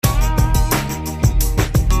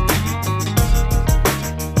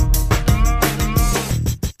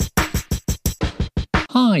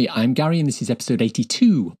I'm Gary and this is episode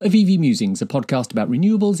 82 of EV Musings, a podcast about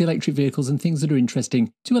renewables, electric vehicles and things that are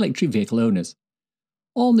interesting to electric vehicle owners.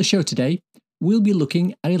 On the show today, we'll be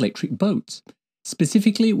looking at electric boats.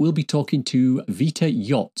 Specifically, we'll be talking to Vita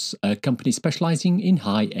Yachts, a company specialising in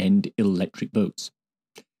high-end electric boats.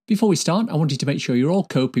 Before we start, I wanted to make sure you're all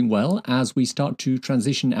coping well as we start to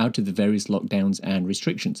transition out of the various lockdowns and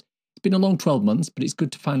restrictions. It's been a long 12 months, but it's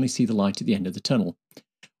good to finally see the light at the end of the tunnel.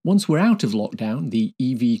 Once we're out of lockdown, the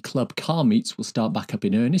EV Club car meets will start back up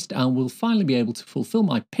in earnest and we'll finally be able to fulfil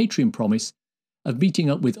my Patreon promise of meeting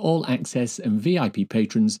up with all access and VIP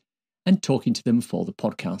patrons and talking to them for the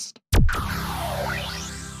podcast.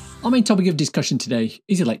 Our main topic of discussion today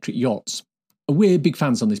is electric yachts. We're big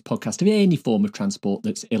fans on this podcast of any form of transport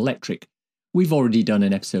that's electric. We've already done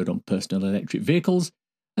an episode on personal electric vehicles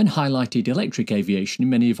and highlighted electric aviation in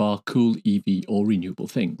many of our cool EV or renewable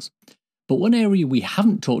things. But one area we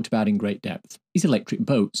haven't talked about in great depth is electric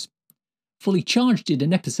boats. Fully Charged did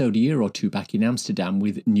an episode a year or two back in Amsterdam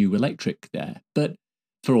with New Electric there, but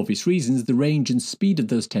for obvious reasons the range and speed of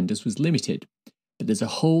those tenders was limited. But there's a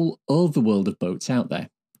whole other world of boats out there.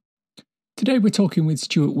 Today we're talking with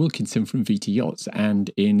Stuart Wilkinson from Vita Yachts,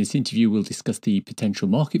 and in this interview we'll discuss the potential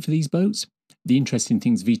market for these boats, the interesting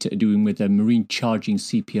things Vita are doing with their marine charging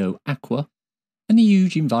CPO Aqua, and the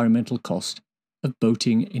huge environmental cost of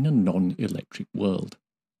boating in a non-electric world.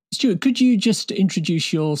 Stuart, could you just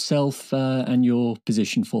introduce yourself and your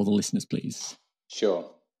position for the listeners, please? Sure.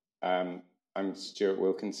 I'm Stuart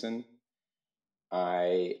Wilkinson.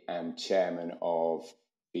 I am chairman of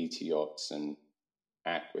Vita Yachts and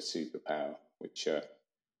Aqua Superpower, which are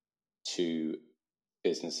two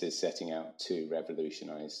businesses setting out to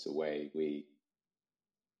revolutionise the way we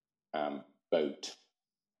boat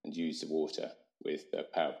and use the water with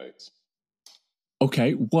powerboats.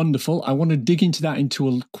 Okay, wonderful. I want to dig into that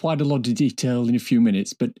into quite a lot of detail in a few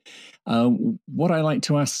minutes, but what I like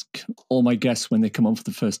to ask all my guests when they come on for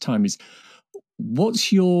the first time is,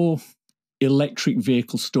 what's your electric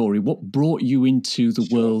vehicle story? What brought you into the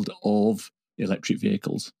world of electric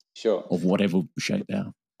vehicles? Sure. Of whatever shape they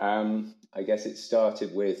are. I guess it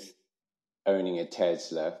started with owning a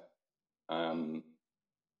Tesla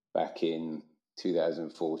back in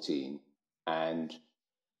 2014 and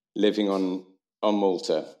living on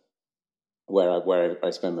Malta, where I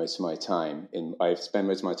spend most of my time in. I spend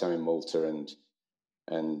most of my time in Malta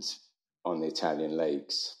and on the Italian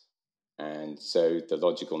lakes, and so the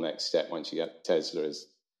logical next step once you get Tesla is,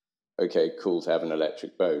 okay, cool to have an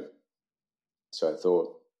electric boat.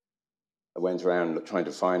 So I went around trying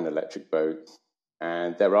to find an electric boat,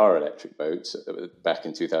 and there are electric boats. Back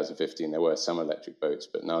in 2015, there were some electric boats,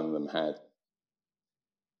 but none of them had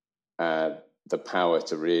the power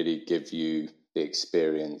to really give you the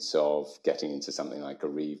experience of getting into something like a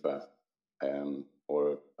Riva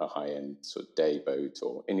or a high-end sort of day boat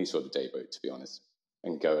or any sort of day boat, to be honest,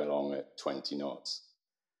 and go along at 20 knots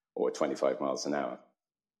or 25 miles an hour.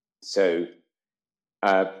 So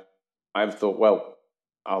I've thought, well,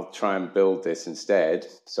 I'll try and build this instead.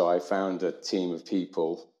 So I found a team of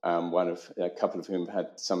people, a couple of whom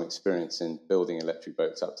had some experience in building electric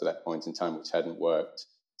boats up to that point in time, which hadn't worked.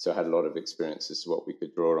 So I had a lot of experience as to what we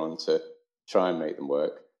could draw on to try and make them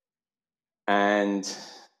work. And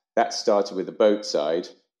that started with the boat side,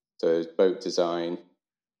 so boat design.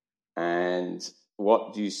 And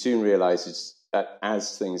what you soon realize is that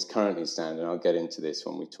as things currently stand, and I'll get into this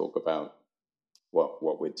when we talk about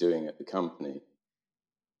what we're doing at the company,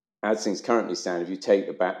 as things currently stand, if you take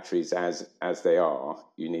the batteries as they are,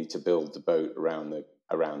 you need to build the boat around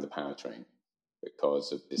the powertrain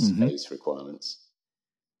because of the space requirements.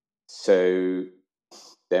 So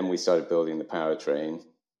then we started building the powertrain.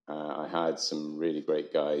 I hired some really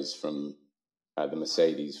great guys from the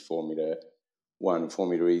Mercedes Formula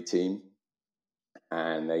E team,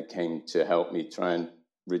 and they came to help me try and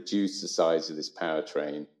reduce the size of this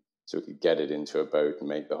powertrain so we could get it into a boat and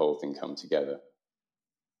make the whole thing come together.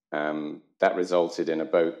 That resulted in a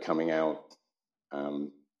boat coming out, the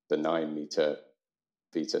 9-meter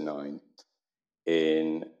Vita 9,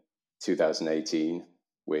 in 2018,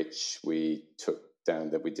 which we took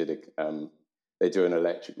down. That we did they do an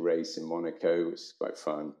electric race in Monaco, which is quite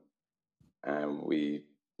fun. And we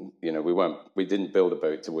didn't build a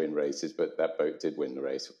boat to win races, but that boat did win the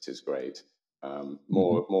race, which is great.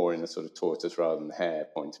 More in a sort of tortoise rather than hare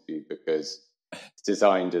point of view, because it's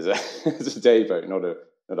designed as a day boat, not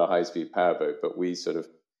a high-speed powerboat. But we sort of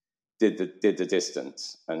did the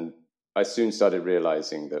distance, and I soon started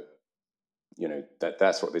realizing that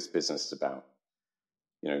that's what this business is about.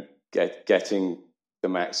 Getting the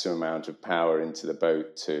maximum amount of power into the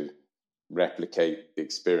boat to replicate the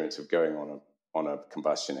experience of going on a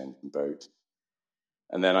combustion engine boat.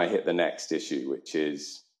 And then I hit the next issue, which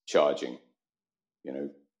is charging.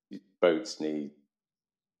 Boats need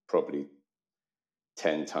probably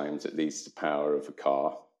 10 times at least the power of a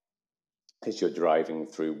car, because you're driving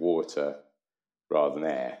through water rather than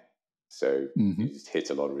air. So you just hit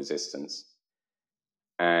a lot of resistance.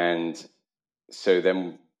 And so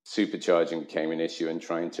then supercharging became an issue, and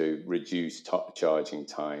trying to reduce charging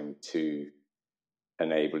time to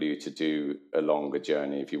enable you to do a longer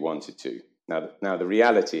journey if you wanted to. Now the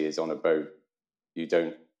reality is, on a boat, you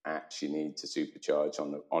don't actually need to supercharge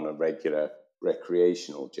on a regular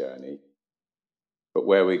recreational journey. But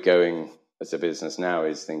where we're going as a business now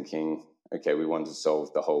is thinking, okay, we want to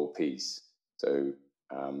solve the whole piece. So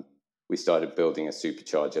we started building a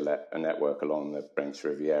supercharger network along the French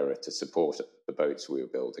Riviera to support the boats we were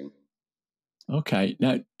building. Okay.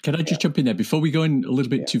 Now, can I just jump in there before we go in a little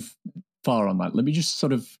bit too far on that? Let me just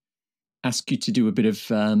sort of ask you to do a bit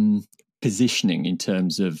of positioning in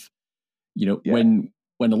terms of,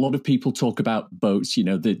 when a lot of people talk about boats,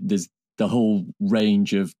 there's the whole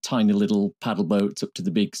range of tiny little paddle boats up to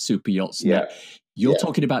the big super yachts. Yeah. You're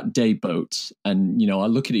talking about day boats, and, I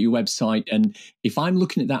look at your website, and if I'm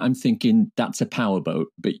looking at that, I'm thinking that's a power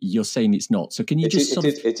boat, but you're saying it's not. So can you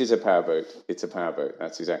It is a power boat. It's a power boat.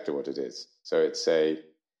 That's exactly what it is. So it's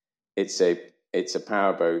a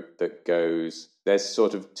power boat that goes, there's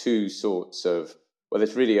sort of two sorts of, well,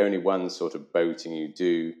 there's really only one sort of boating you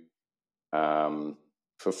do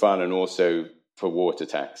for fun, and also for water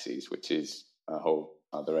taxis, which is a whole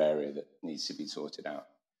other area that needs to be sorted out.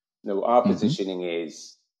 No, our positioning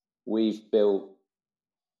is, we've built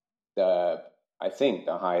the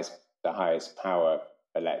highest power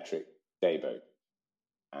electric day boat,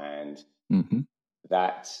 and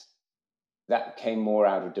that came more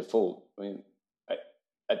out of default. I mean,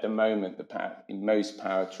 at the moment, in most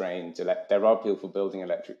powertrains, there are people building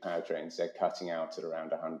electric powertrains. They're cutting out at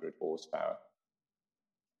around 100 horsepower.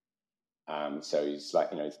 So it's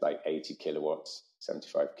like 80 kilowatts,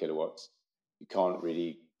 75 kilowatts. You can't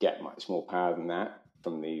really get much more power than that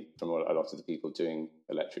from a lot of the people doing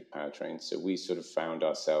electric powertrains. So we sort of found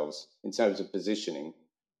ourselves, in terms of positioning,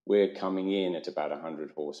 we're coming in at about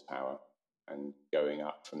 100 horsepower and going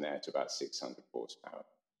up from there to about 600 horsepower.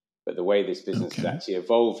 But the way this business is actually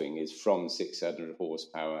evolving is from 600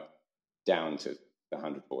 horsepower down to the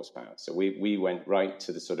 100 horsepower. So we went right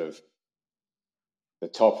to the sort of the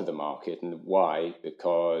top of the market. And why?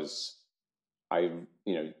 Because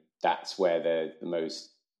that's where they're the most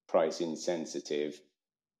price insensitive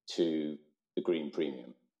to the green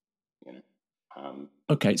premium.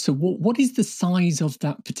 Okay, so what is the size of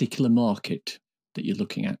that particular market that you're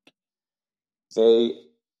looking at?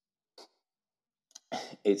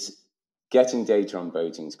 It's getting data on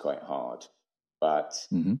boating is quite hard, but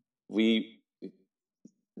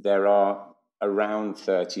there are around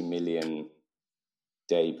 30 million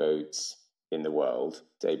day boats in the world,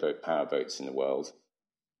 day boat power boats in the world,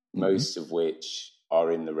 most of which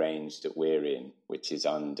are in the range that we're in, which is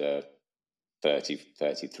under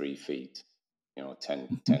 33 feet,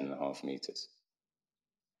 10 and a half meters.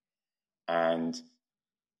 And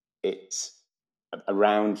it's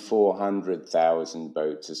around 400,000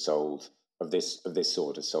 boats are sold of this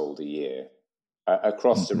sort are sold a year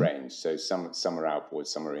across the range. So some are outboard,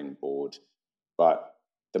 some are inboard, but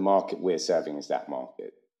the market we're serving is that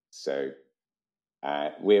market. So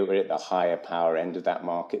we're at the higher power end of that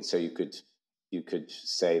market. So you could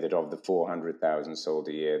say that of the 400,000 sold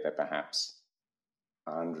a year, they're perhaps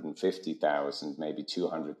 150,000, maybe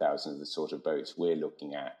 200,000 of the sort of boats we're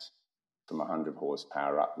looking at from 100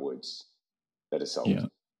 horsepower upwards that are sold. Yeah.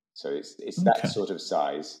 So it's that sort of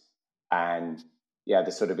size. And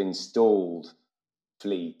the sort of installed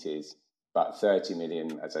fleet is about 30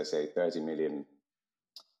 million, as I say, 30 million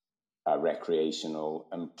recreational,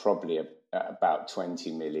 and probably about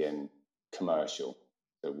 20 million commercial,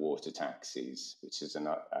 the water taxis, which is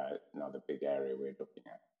another big area we're looking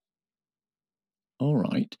at. All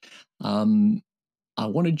right. I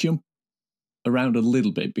want to jump around a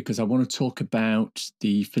little bit because I want to talk about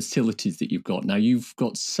the facilities that you've got. Now, you've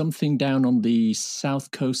got something down on the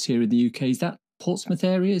south coast here in the UK. Is that Portsmouth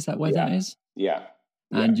area? Is that where that is? Yeah.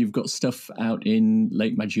 And you've got stuff out in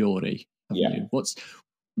Lake Maggiore, haven't you?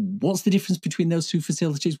 What's the difference between those two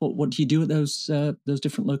facilities? What do you do at those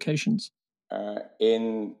different locations?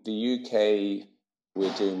 In the UK,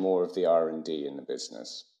 we're doing more of the R&D in the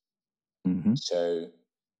business. So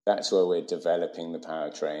that's where we're developing the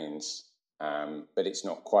powertrains. But it's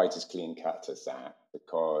not quite as clean cut as that,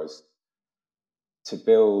 because to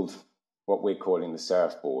build what we're calling the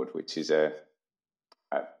surfboard, which is a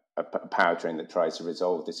a powertrain that tries to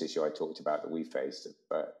resolve this issue I talked about that we faced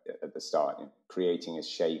at the start, creating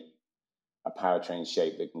a powertrain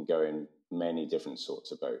shape that can go in many different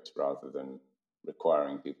sorts of boats rather than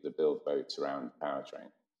requiring people to build boats around the powertrain.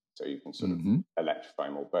 So you can sort of electrify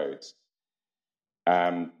more boats.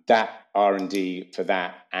 That R&D for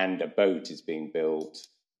that and a boat is being built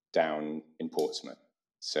down in Portsmouth.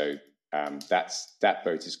 So that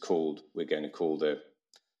boat is we're going to call the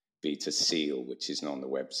Beta Seal, which isn't on the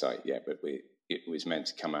website yet, but it was meant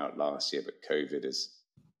to come out last year, but COVID has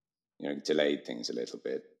delayed things a little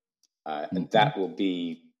bit. And that will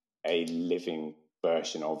be a living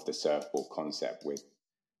version of the surfboard concept with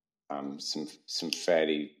some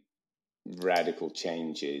fairly radical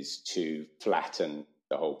changes to flatten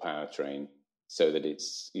the whole powertrain so that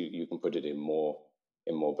you can put it in more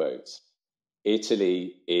boats.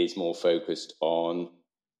 Italy is more focused on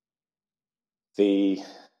the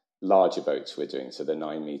larger boats we're doing, so the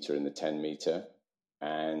 9 meter and the 10 meter,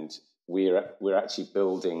 and we're actually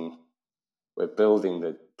building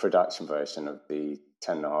the production version of the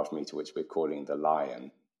 10.5 meter, which we're calling the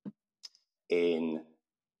Lion, in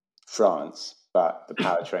France, but the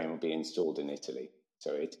powertrain will be installed in Italy.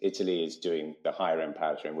 So Italy is doing the higher end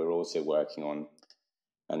powertrain. We're also working on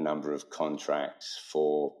a number of contracts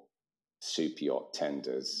for super yacht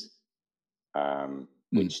tenders,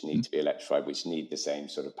 which need to be electrified, which need the same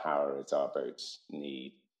sort of power as our boats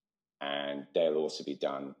need. And they'll also be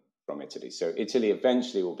done from Italy. So Italy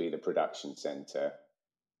eventually will be the production center,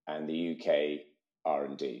 and the UK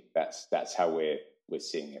R&D. That's how we're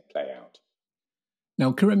seeing it play out.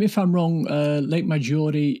 Now, correct me if I'm wrong, Lake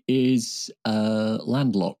Maggiore is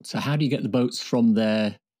landlocked. So how do you get the boats from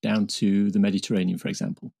there down to the Mediterranean, for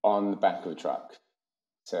example? On the back of a truck.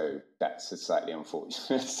 So that's a slightly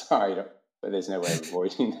unfortunate side, but there's no way of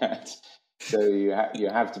avoiding that. So you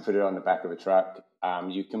have to put it on the back of a truck.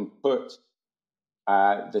 You can put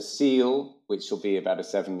the Seal, which will be about a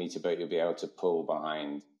 7 meter boat, you'll be able to pull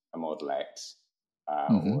behind a Model X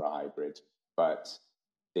or a hybrid. But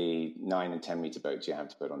the 9 and 10 meter boats you have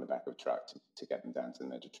to put on the back of a truck to get them down to the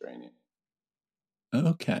Mediterranean.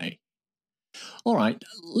 Okay. All right.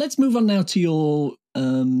 Let's move on now to your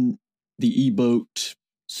the e-boat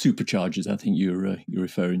superchargers. I think you're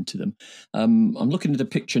referring to them. I'm looking at a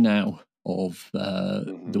picture now of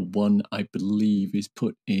the one I believe is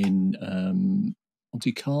put in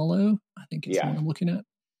Monte Carlo. I think it's the one I'm looking at.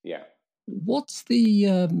 Yeah. What's the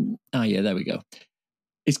there we go.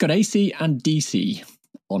 It's got AC and DC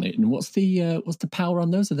on it. And what's the power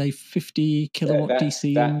on those? Are they 50 kilowatt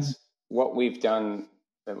DC? That's what we've done.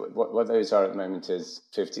 What those are at the moment is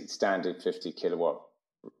standard 50 kilowatt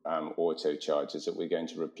auto chargers that we're going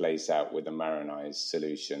to replace out with a Marinized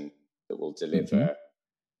solution that will deliver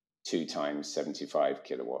 2 times 75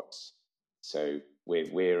 kilowatts. So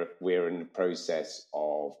we're in the process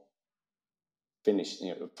of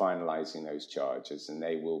finalizing those chargers, and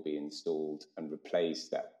they will be installed and replace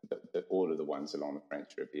all of the ones along the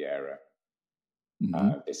French Riviera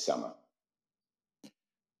this summer.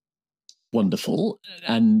 Wonderful.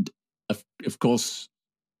 And of course,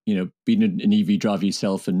 being an EV driver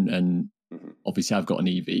yourself, and obviously I've got an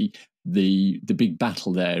EV. The big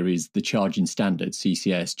battle there is the charging standards: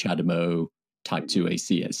 CCS, CHAdeMO, Type 2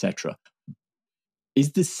 AC, etc.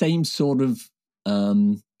 Is the same sort of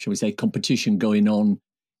shall we say competition going on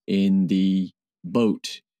in the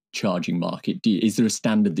boat charging market? Is there a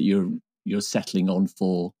standard that you're settling on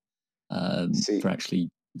for actually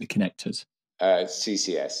the connectors?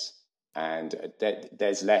 CCS. And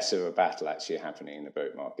there's less of a battle actually happening in the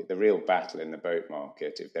boat market. The real battle in the boat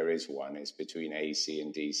market, if there is one, is between AC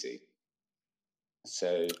and DC.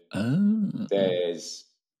 So there's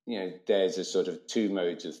a sort of 2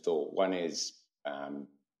 modes of thought. One is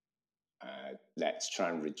let's try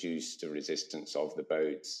and reduce the resistance of the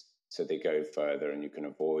boats so they go further and you can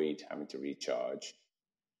avoid having to recharge.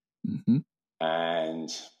 And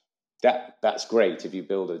that's great if you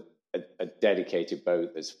build a dedicated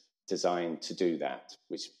boat that's designed to do that,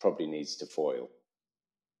 which probably needs to foil.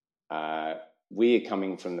 We are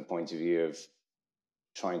coming from the point of view of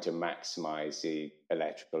trying to maximize the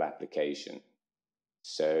electrical application.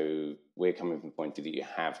 So we're coming from the point of view you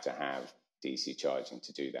have to have DC charging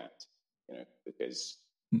to do that, because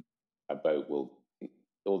a boat will,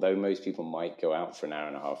 although most people might go out for an hour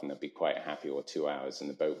and a half and they'll be quite happy, or 2 hours, and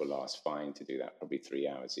the boat will last fine to do that, probably 3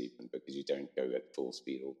 hours even, because you don't go at full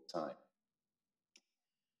speed all the time.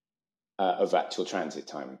 Of actual transit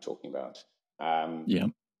time I'm talking about.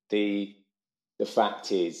 The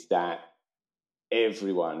fact is that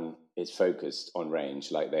everyone is focused on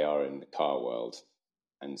range like they are in the car world.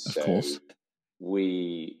 And so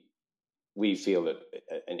we we feel that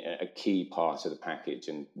a key part of the package,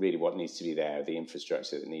 and really what needs to be there, the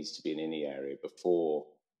infrastructure that needs to be in any area before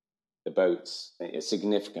the boats, a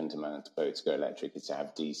significant amount of boats go electric, is to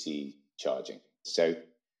have DC charging. So,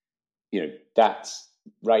 that's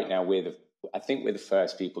right now I think we're the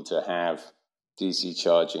first people to have DC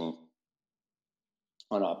charging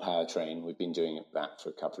on our powertrain. We've been doing that for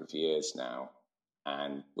a couple of years now,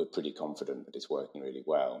 and we're pretty confident that it's working really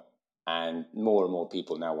well. And more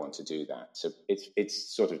people now want to do that. So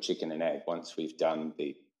it's sort of chicken and egg. Once we've done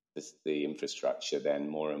the infrastructure, then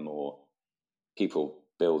more and more people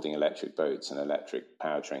building electric boats and electric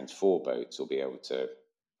powertrains for boats will be able to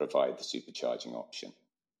provide the supercharging option.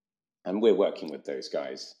 And we're working with those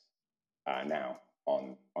guys now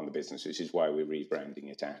on the business, which is why we're rebranding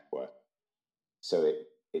it Aqua. So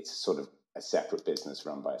it's sort of a separate business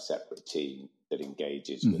run by a separate team that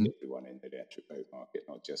engages with everyone in the electric boat market,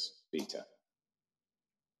 not just Vita.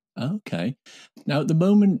 Okay. Now, at the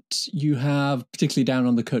moment, you have, particularly down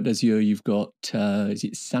on the Côte d'Azur, you've got, is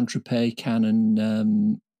it Saint-Tropez,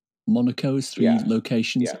 Cannes, Monaco as 3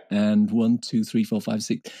 locations, and 1, 2, 3, 4, 5,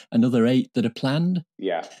 6, another 8 that are planned.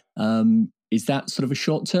 Yeah. Is that sort of a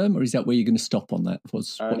short term, or is that where you're going to stop on that?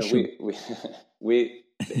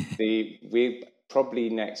 We probably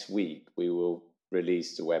next week we will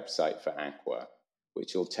release the website for Aqua,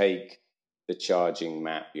 which will take the charging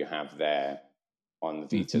map you have there on the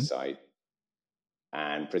Vita site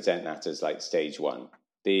and present that as like stage 1.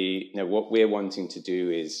 What we're wanting to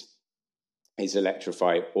do is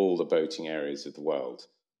electrify all the boating areas of the world,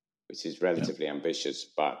 which is relatively ambitious,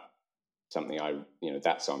 but something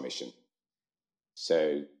that's our mission.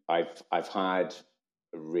 So I've had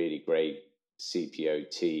a really great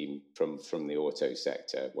CPO team from the auto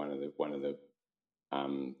sector, one of the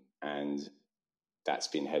and that's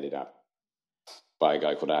been headed up by a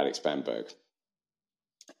guy called Alex Bamberg,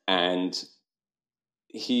 and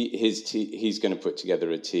he's going to put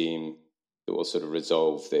together a team that will sort of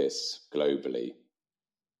resolve this globally.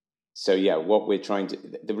 So what we're trying to,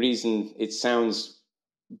 the reason it sounds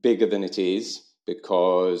bigger than it is,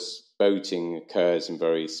 because boating occurs in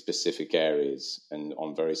very specific areas and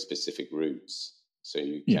on very specific routes. So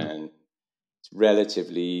you can, it's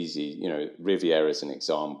relatively easy, Riviera is an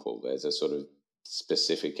example. There's a sort of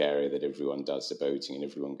specific area that everyone does the boating and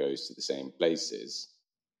everyone goes to the same places.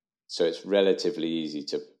 So it's relatively easy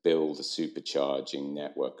to build a supercharging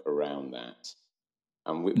network around that.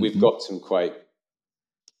 And we've got some quite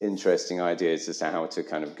interesting ideas as to how to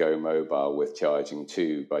kind of go mobile with charging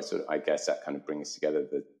too, by sort of, I guess that kind of brings together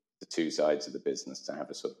the two sides of the business to have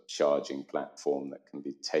a sort of charging platform that can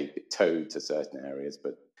be towed to certain areas.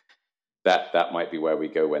 But that might be where we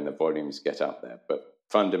go when the volumes get up there. But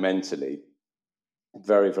fundamentally,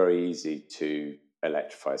 very, very easy to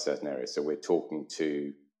electrify certain areas. So we're talking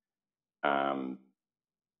to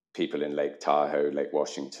people in Lake Tahoe, Lake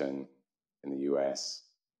Washington in the US,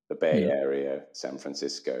 the Bay Area, San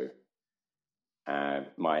Francisco,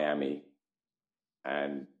 Miami,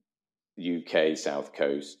 and UK South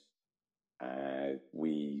Coast.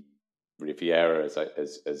 Riviera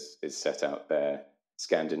as is set out there,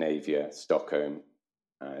 Scandinavia, Stockholm,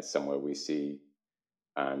 somewhere we see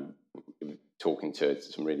talking to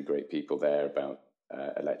some really great people there about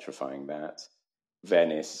electrifying that.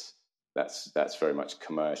 Venice, that's very much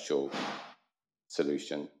commercial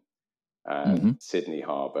solution. Sydney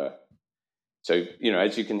Harbour. So,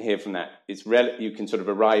 as you can hear from that, you can sort of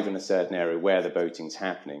arrive in a certain area where the boating's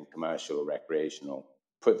happening, commercial or recreational,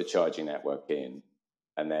 put the charging network in,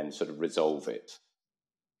 and then sort of resolve it.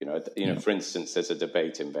 For instance, there's a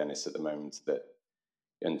debate in Venice at the moment that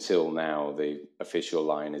until now the official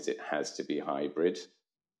line is it has to be hybrid,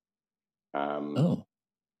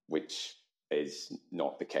 which is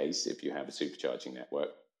not the case if you have a supercharging network.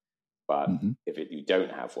 But if you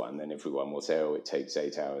don't have one, then everyone will say, it takes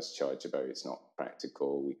 8 hours to charge a boat. It's not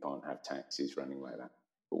practical. We can't have taxis running like that.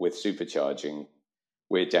 But with supercharging,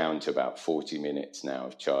 we're down to about 40 minutes now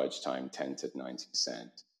of charge time, 10 to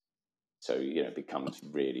 90%. So, it becomes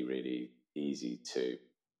really, really easy to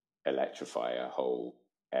electrify a whole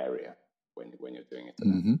area when you're doing it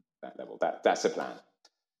at that level. That's the plan.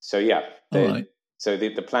 So, so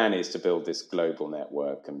the plan is to build this global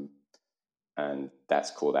network, and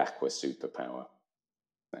that's called Aqua Superpower.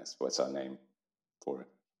 What's our name for it.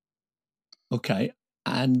 Okay.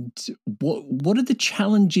 And what are the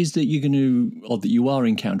challenges that you're going to, or that you are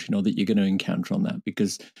encountering, or that you're going to encounter on that?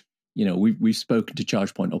 Because, we've spoken to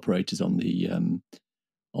ChargePoint operators on the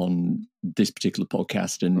on this particular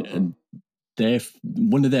podcast, and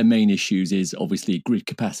one of their main issues is obviously grid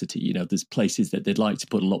capacity. There's places that they'd like to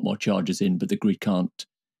put a lot more chargers in, but the grid can't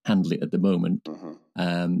handle it at the moment.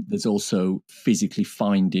 There's also physically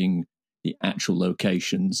finding the actual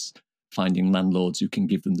locations, finding landlords who can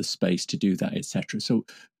give them the space to do that, etc. So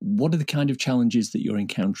what are the kind of challenges that you're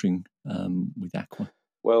encountering with Aqua?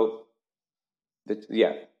 Well,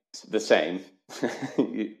 the same.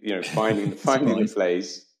 Finding the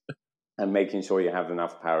place and making sure you have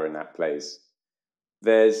enough power in that place.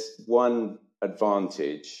 There's one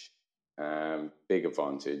advantage, big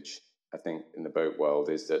advantage, I think, in the boat world,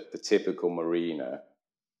 is that the typical marina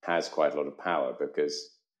has quite a lot of power, because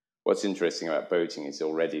what's interesting about boating is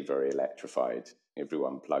already very electrified.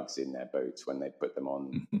 Everyone plugs in their boats when they put them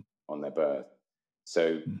on their berth.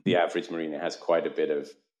 So the average marina has quite a bit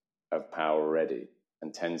of power already,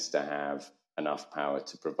 and tends to have enough power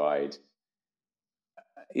to provide.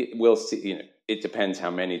 We'll see. It depends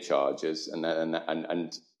how many chargers,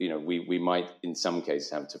 and we might in some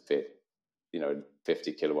cases have to fit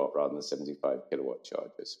 50 kilowatt rather than 75 kilowatt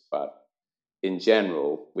chargers. But in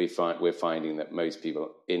general, we're finding that most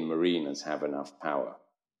people in marinas have enough power.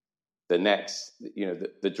 The next,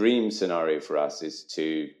 the dream scenario for us is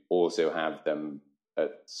to also have them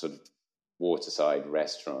at sort of waterside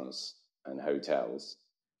restaurants and hotels.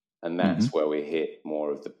 And that's where we hit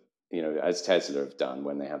more of the, as Tesla have done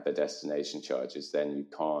when they have their destination chargers, then you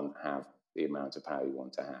can't have the amount of power you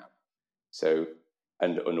want to have. So,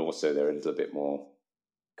 and also they're a little bit more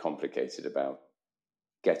complicated about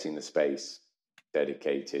getting the space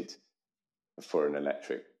dedicated for an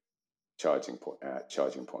electric charging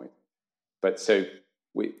point. But so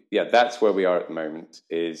that's where we are at the moment.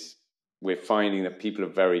 Is we're finding that people are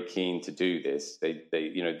very keen to do this. They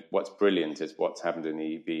what's brilliant is what's happened in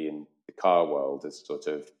the EV and the car world has sort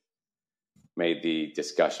of made the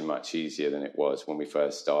discussion much easier than it was when we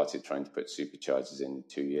first started trying to put superchargers in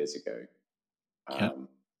 2 years ago.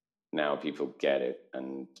 Now people get it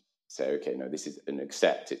and say, okay, no, this is and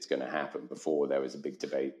accept it's going to happen. Before there was a big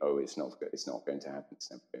debate. Oh, it's not going to happen. It's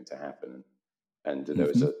never going to happen. And there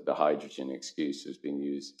was the hydrogen excuse was being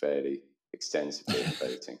used fairly extensively in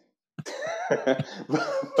voting.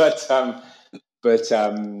 but and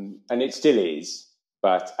it still is.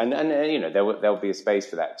 But and there'll be a space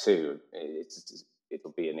for that too.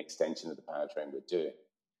 It'll be an extension of the powertrain we're doing.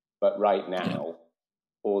 But right now,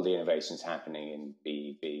 all the innovations happening in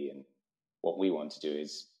BEV, and what we want to do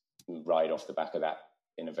is ride off the back of that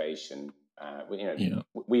innovation.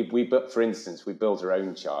 We built, for instance, we built our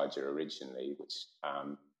own charger originally, which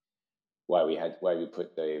where we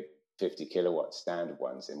put the 50 kilowatt standard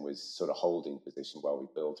ones in was sort of holding position while we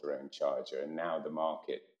built our own charger. And now the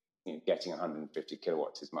market, getting 150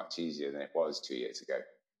 kilowatts is much easier than it was 2 years ago.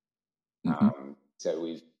 So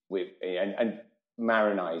we've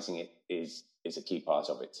marinizing it is a key part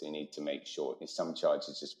of it. So you need to make sure some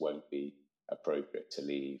chargers just won't be appropriate to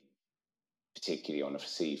leave, particularly on a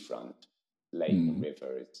seafront. Lake and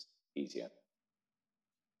river is easier.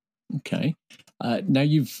 Okay. Now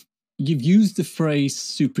you've used the phrase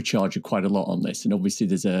supercharger quite a lot on this, and obviously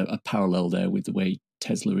there's a parallel there with the way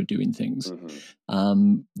Tesla are doing things.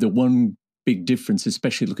 The one big difference,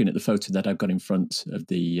 especially looking at the photo that I've got in front of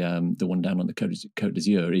the one down on the Côte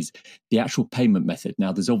d'Azur, is the actual payment method.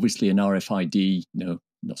 Now there's obviously an RFID,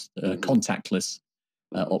 contactless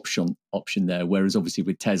option there, whereas obviously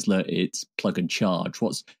with Tesla it's plug and charge.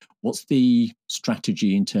 What's the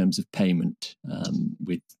strategy in terms of payment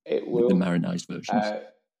with the marinized versions?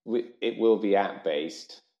 It will be app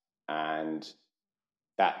based, and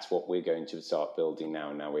that's what we're going to start building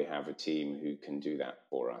now. Now we have a team who can do that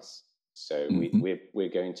for us. So we're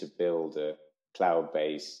going to build a cloud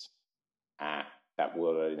based app that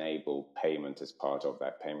will enable payment as part of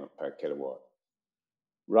that payment per kilowatt.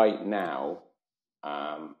 Right now,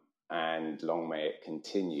 and long may it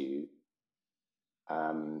continue,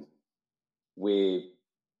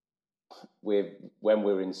 when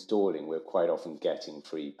we're installing, we're quite often getting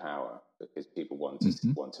free power because people want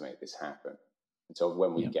to make this happen. And so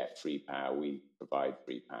when we get free power, we provide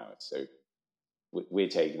free power. So we're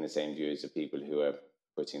taking the same view as the people who are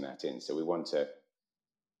putting that in. So we want to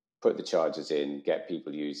put the chargers in, get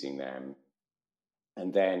people using them,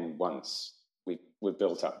 and then once we're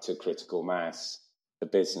built up to critical mass, the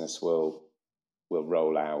business will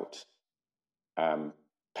roll out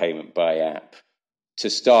payment by app. To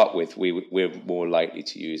start with, we're more likely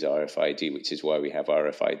to use RFID, which is why we have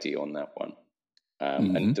RFID on that one.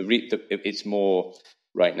 And it's more,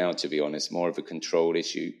 right now, to be honest, more of a control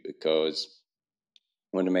issue, because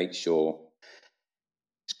I want to make sure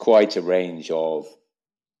it's quite a range of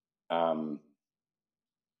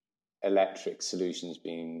electric solutions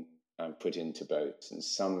being put into boats, and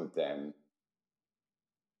some of them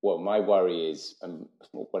well, my worry is,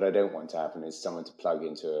 what I don't want to happen is someone to plug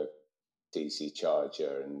into a DC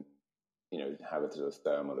charger and, have a sort of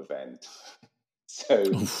thermal event. So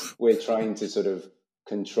we're trying to sort of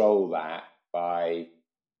control that by,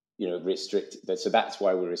 restrict. So that's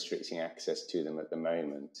why we're restricting access to them at the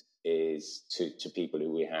moment, is to people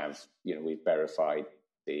who we have, we've verified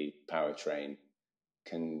the powertrain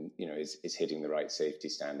is hitting the right safety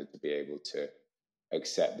standard to be able to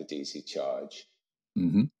accept the DC charge.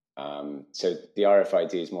 Mm-hmm. So the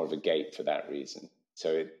RFID is more of a gate for that reason. So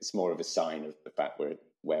it's more of a sign of the fact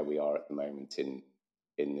where we are at the moment in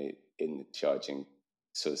the charging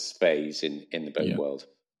sort of space in the boat world.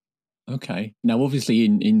 Okay. Now, obviously,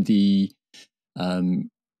 in the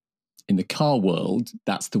car world,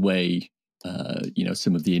 that's the way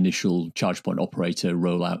some of the initial charge point operator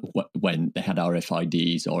rollout when they had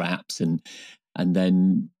RFIDs or apps, and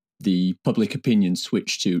then the public opinion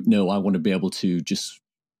switched to, no, I want to be able to just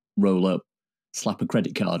roll up, slap a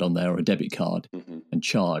credit card on there or a debit card and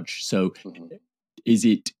charge. So is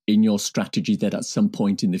it in your strategy that at some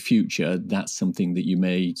point in the future, that's something that you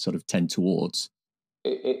may sort of tend towards?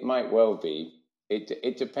 It might well be.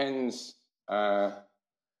 It depends.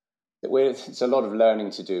 It's a lot of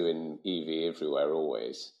learning to do in EV everywhere,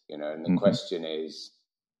 always, and the question is,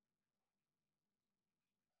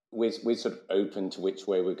 we're sort of open to which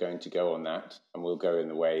way we're going to go on that, and we'll go in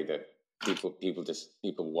the way that people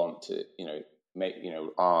want to,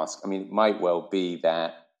 ask. I mean, it might well be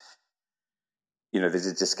that, there's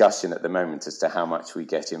a discussion at the moment as to how much we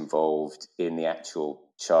get involved in the actual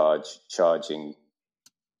charging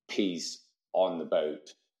piece on the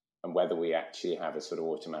boat, and whether we actually have a sort of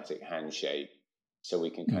automatic handshake so we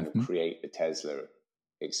can kind of create the Tesla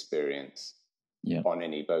experience on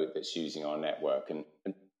any boat that's using our network. And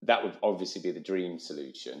that would obviously be the dream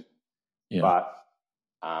solution, but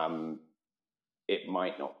it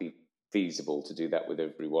might not be feasible to do that with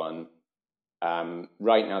everyone.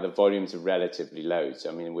 Right now, the volumes are relatively low. So,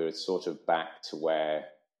 I mean, we're sort of back to where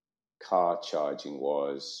car charging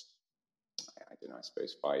was, I don't know, I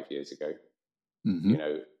suppose 5 years ago.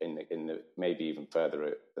 In the maybe even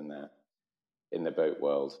further than that in the boat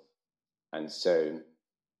world. And so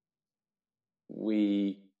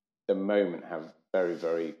we, the moment, have very,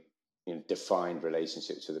 very defined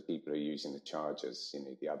relationships with the people who are using the chargers,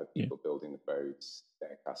 the other people building the boats,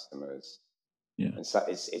 their customers. And so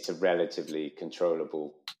it's a relatively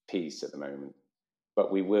controllable piece at the moment.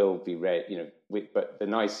 But we will be ready, but the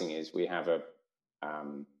nice thing is we have a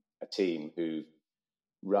team who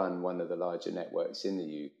run one of the larger networks in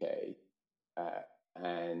the UK,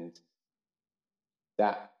 and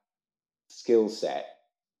that skill set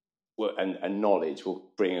and knowledge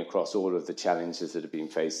will bring across all of the challenges that have been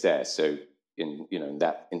faced there. So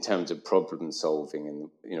in terms of problem solving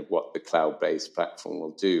and what the cloud-based platform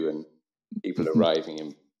will do, and people arriving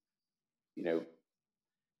in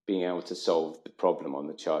being able to solve the problem on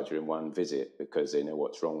the charger in one visit because they know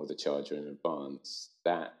what's wrong with the charger in advance,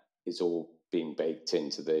 that is all being baked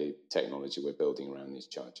into the technology we're building around these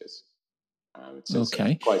chargers. So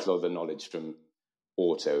quite a lot of the knowledge from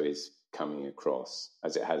auto is coming across,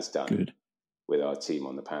 as it has done with our team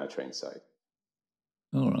on the powertrain side.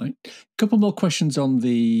 All right. A couple more questions on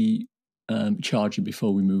the charging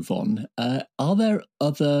before we move on. Are there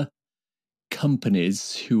other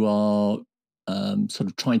companies who are sort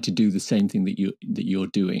of trying to do the same thing that you're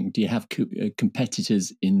doing? Do you have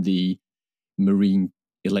competitors in the marine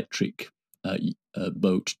electric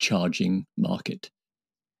boat charging market?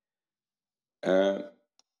 In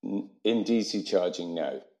DC charging,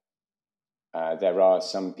 no. There are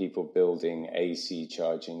some people building AC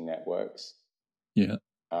charging networks that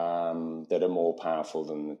are more powerful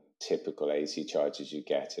than the typical AC chargers you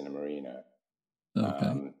get in a marina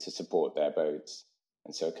to support their boats.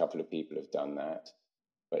 And so a couple of people have done that,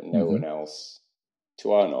 but no one else,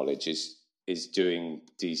 to our knowledge, is doing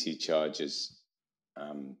DC chargers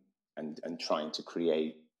and trying to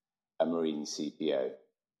create a marine CPO.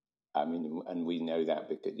 I mean, and we know that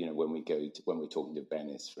because when we're talking to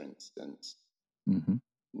Venice, for instance,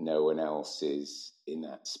 no one else is in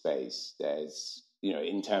that space. There's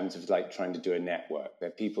in terms of like trying to do a network, there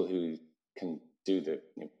are people who can do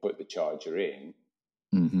put the charger in,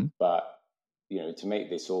 but to make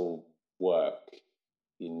this all work,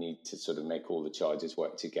 you need to sort of make all the chargers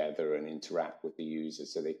work together and interact with the user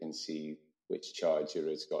so they can see which charger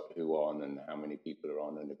has got who on and how many people are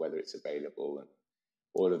on and whether it's available and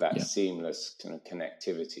all of that seamless kind of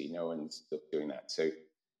connectivity. No one's doing that. So,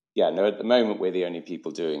 at the moment, we're the only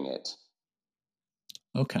people doing it.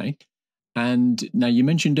 Okay. And now you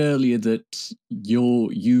mentioned earlier that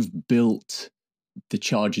you've built the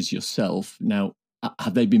chargers yourself. Now,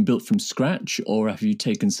 have they been built from scratch, or have you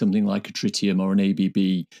taken something like a tritium or an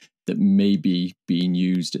ABB that may be being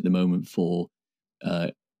used at the moment for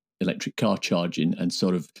electric car charging and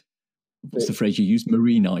sort of, what's the phrase you used,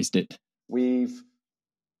 marinized it?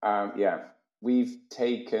 We've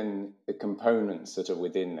taken the components that are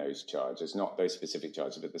within those chargers, not those specific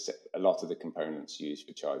chargers, but a lot of the components used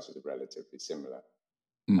for chargers are relatively similar,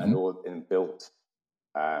 and built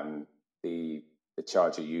the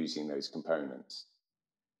charger using those components.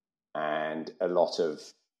 And a lot of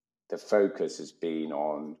the focus has been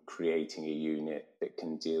on creating a unit that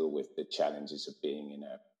can deal with the challenges of being in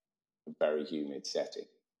a very humid setting,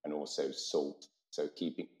 and also salt. So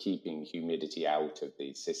keeping humidity out of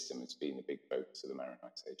the system has been the big focus of the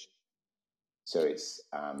marinization. So it's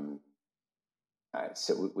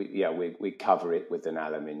we cover it with an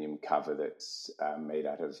aluminium cover that's made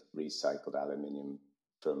out of recycled aluminium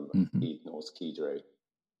from Norsk Hydro,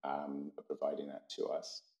 providing that to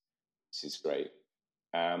us. This is great.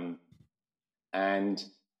 And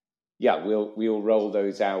yeah, we'll roll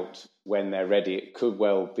those out when they're ready. It could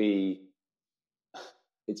well be.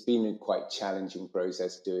 It's been a quite challenging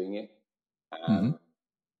process doing it.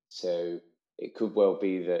 So it could well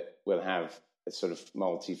be that we'll have a sort of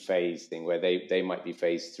multi-phase thing where they might be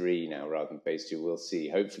phase 3 now rather than phase 2. We'll see.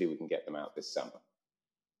 Hopefully we can get them out this summer.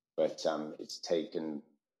 But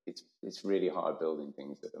it's really hard building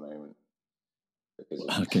things at the moment.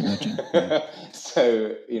 I can imagine.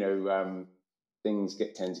 So, things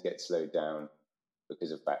tend to get slowed down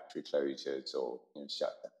because of factory closures or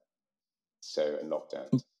shutdowns. So, and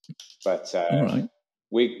lockdowns. But right.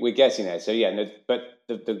 we're getting there. So but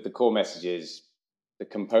the core message is the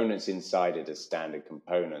components inside it are standard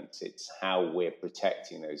components. It's how we're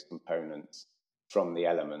protecting those components from the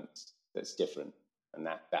elements that's different. And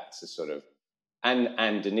that's a sort of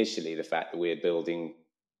and initially the fact that we're building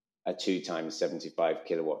a 2 times 75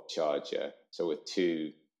 kilowatt charger, so with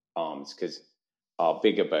 2 arms, because our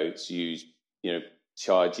bigger boats use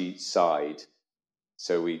charge each side.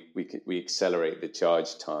 So we accelerate the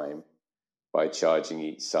charge time by charging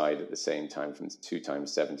each side at the same time from 2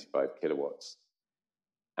 times 75 kilowatts.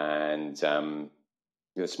 And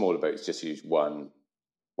the smaller boats just use one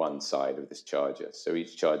side of this charger. So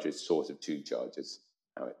each charger is sort of 2 chargers,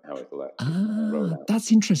 how it'll actually roll out.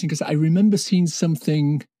 That's interesting, because I remember seeing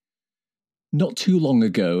something not too long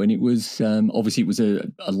ago, and it was obviously it was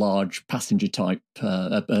a large passenger type,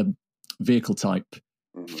 vehicle type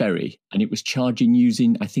ferry, and it was charging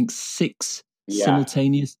using, I think, 6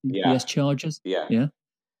 simultaneous UPS chargers. Yeah.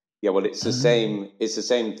 Well, it's the same. It's the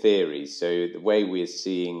same theory. So the way we're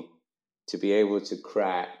seeing to be able to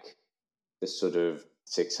crack the sort of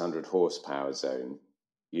 600 horsepower zone,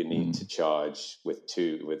 you need to charge with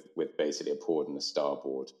basically a port and a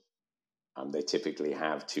starboard. They typically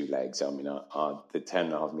have 2 legs. I mean, the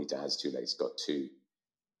 10.5 meter has 2 legs, got 2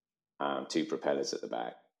 propellers at the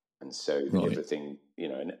back, and so everything,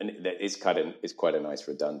 and it's quite a nice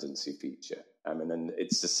redundancy feature. And then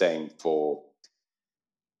it's the same for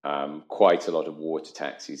quite a lot of water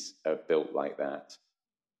taxis are built like that,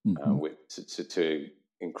 to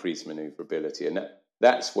increase maneuverability, and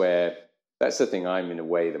that's the thing I'm in a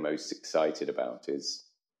way the most excited about, is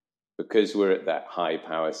because we're at that high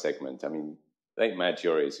power segment. I mean, Lake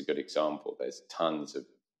Maggiore is a good example. There's tons of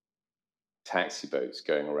taxi boats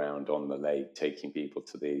going around on the lake, taking people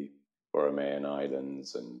to the Borromean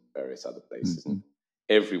Islands and various other places. And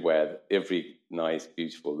everywhere, every nice,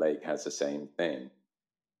 beautiful lake has the same thing.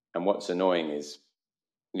 And what's annoying is,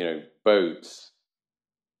 boats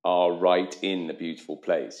are right in the beautiful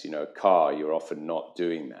place. A car, you're often not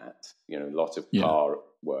doing that. A lot of car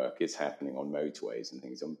work is happening on motorways and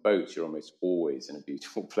things. On boats, you're almost always in a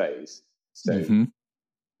beautiful place. So,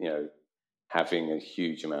 having a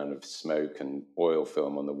huge amount of smoke and oil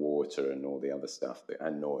film on the water and all the other stuff,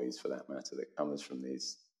 and noise for that matter, that comes from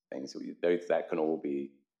these things, that can all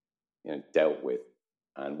be, dealt with.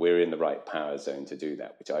 And we're in the right power zone to do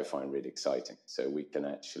that, which I find really exciting. So we can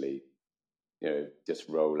actually, just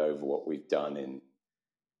roll over what we've done in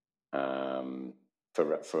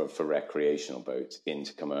for recreational boats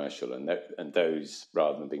into commercial, and those,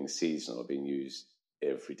 rather than being seasonal, are being used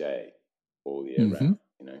every day, all year round.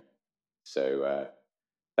 So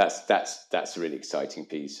that's a really exciting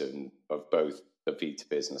piece of both the Vita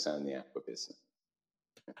business and the Aqua business.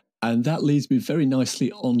 And that leads me very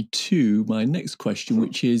nicely on to my next question,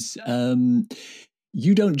 which is,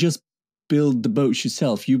 you don't just build the boats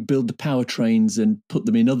yourself; you build the powertrains and put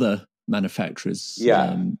them in other manufacturers.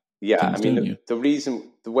 I mean,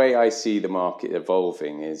 the way I see the market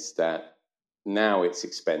evolving is that now it's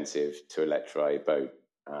expensive to electrify a boat.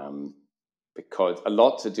 because a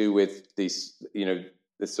lot to do with these, the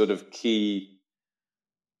sort of key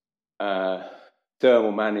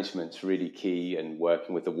thermal management's really key, and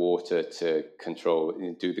working with the water to control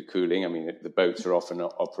and do the cooling. I mean, the boats are often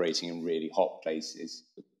operating in really hot places.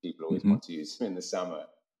 People always want to use them in the summer.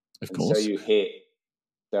 Of course. So you hit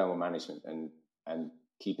thermal management, and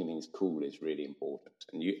keeping things cool is really important,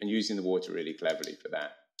 and using the water really cleverly for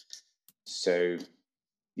that. So,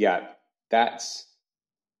 yeah, that's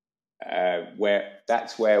why we're.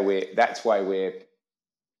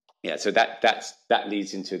 Yeah, so that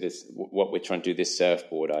leads into this, what we're trying to do, this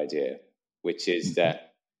surfboard idea, which is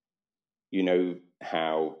that,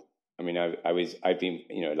 how, I mean, I've been,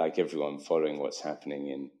 like everyone, following what's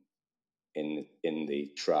happening in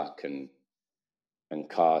the truck and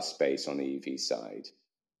car space on the EV side.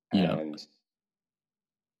 Yeah. And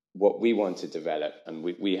what we want to develop, and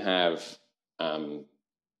we have an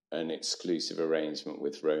exclusive arrangement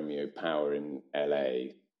with Romeo Power in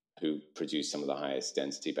LA, who produce some of the highest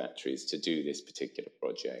density batteries, to do this particular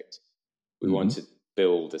project. We want to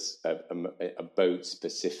build a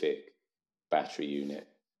boat-specific battery unit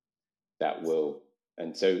that will...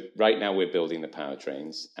 And so right now we're building the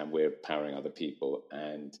powertrains and we're powering other people.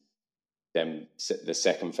 And then the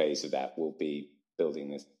second phase of that will be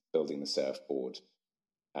building the surfboard,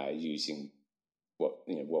 using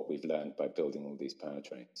what we've learned by building all these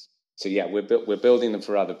powertrains. So yeah, we're building them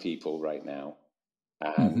for other people right now.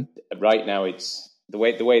 And right now, it's the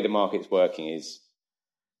way the market's working is,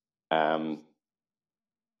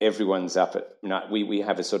 everyone's up at. We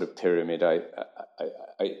have a sort of pyramid. I'd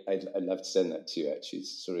love to send that to you, actually, to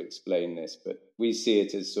sort of explain this. But we see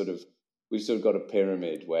it as we've sort of got a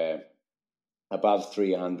pyramid where above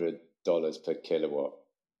 $300 per kilowatt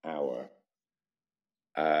hour,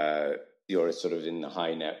 you're sort of in the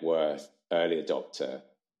high net worth early adopter,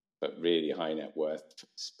 but really high net worth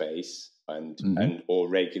space. And or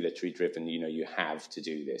regulatory driven, you have to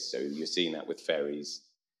do this. So you're seeing that with ferries.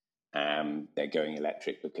 They're going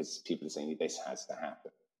electric because people are saying this has to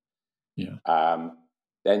happen. Yeah.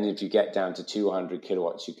 Then if you get down to 200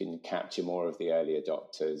 kilowatts, you can capture more of the early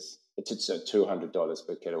adopters. It's $200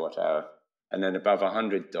 per kilowatt hour. And then above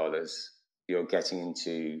 $100, you're getting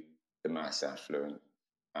into the mass affluent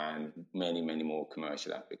and many, many more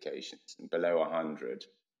commercial applications. And below 100,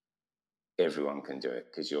 everyone can do it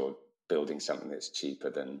because you're building something that's cheaper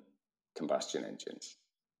than combustion engines.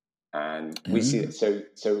 And we see it. So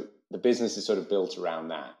the business is sort of built around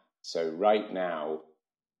that. So right now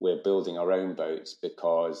we're building our own boats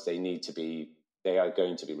because they are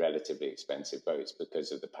going to be relatively expensive boats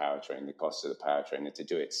because of the powertrain, the cost of the powertrain, and to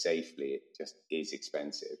do it safely, it just is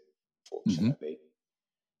expensive, fortunately.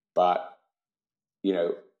 But,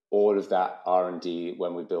 all of that R&D,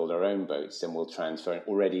 when we build our own boats, then we'll transfer. It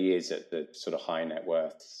already is at the sort of high net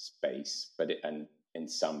worth space, and in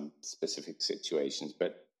some specific situations.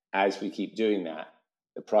 But as we keep doing that,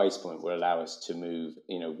 the price point will allow us to move,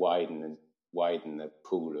 widen the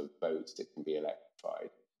pool of boats that can be electrified.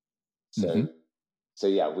 So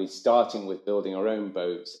yeah, we're starting with building our own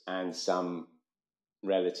boats and some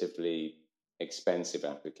relatively expensive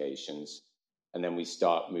applications, and then we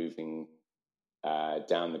start moving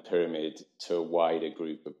down the pyramid to a wider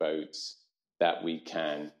group of boats that we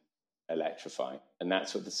can electrify. And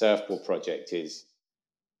that's what the surfboard project is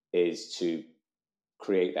to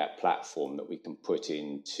create that platform that we can put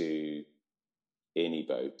into any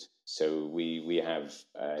boat. So we have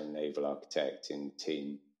a naval architect in the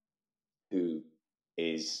team who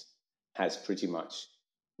has pretty much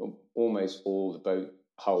almost all the boat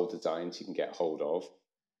hull designs you can get hold of.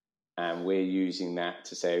 And we're using that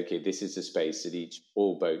to say, okay, this is the space that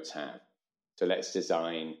all boats have. So let's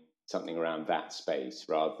design something around that space,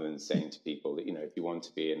 rather than saying to people that, if you want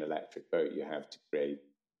to be an electric boat, you have to create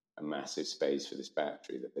a massive space for this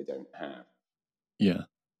battery that they don't have. Yeah.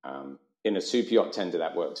 In a super yacht tender,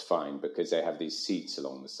 that works fine because they have these seats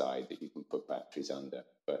along the side that you can put batteries under.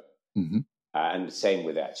 But and the same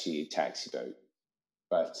with actually a taxi boat,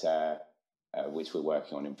 but which we're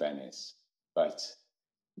working on in Venice. But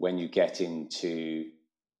when you get into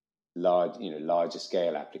larger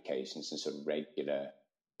scale applications and sort of regular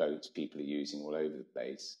boats people are using all over the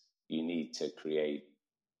place, you need to create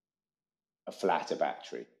a flatter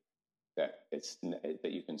battery that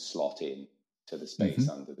you can slot in to the space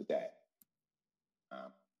under the deck.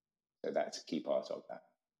 So that's a key part of that.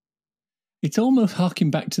 It's almost harking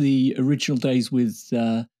back to the original days with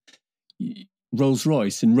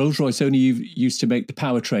Rolls-Royce. And Rolls-Royce only used to make the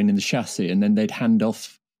powertrain and the chassis, and then they'd hand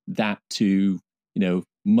off that to,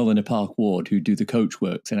 Mulliner Park Ward, who do the coach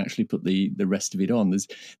works and actually put the rest of it on. There's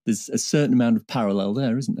a certain amount of parallel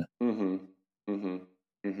there, isn't there?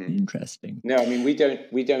 Interesting. No, I mean we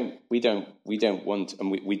don't want,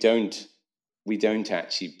 and we don't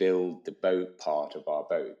actually build the boat part of our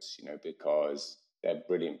boats, because they're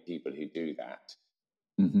brilliant people who do that,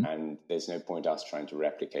 and there's no point us trying to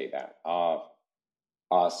replicate that.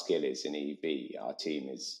 Our skill is in EV. Our team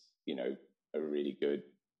is, a really good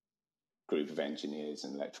group of engineers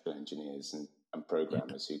and electrical engineers and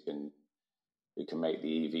programmers who can make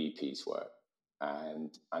the EV piece work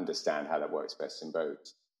and understand how that works best in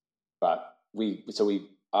boats. But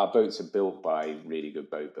our boats are built by really good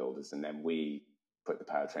boat builders, and then we put the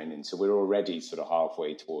powertrain in. So we're already sort of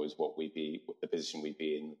halfway towards the position we'd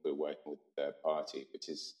be in if we're working with a third party, which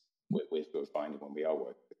is we're finding when we are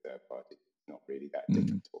working with third party, not really that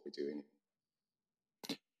different to what we're doing.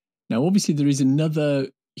 Now, obviously, there is another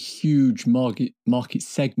huge market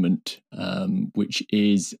segment, which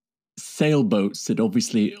is sailboats that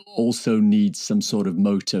obviously also need some sort of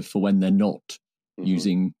motor for when they're not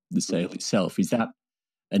using the sail itself. Is that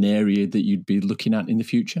an area that you'd be looking at in the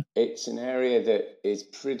future? It's an area that is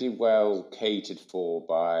pretty well catered for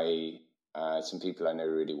by some people I know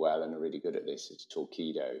really well and are really good at this. It's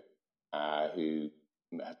Torqeedo, who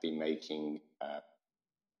have been making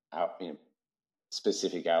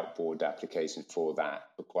specific outboard applications for that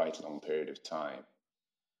for quite a long period of time.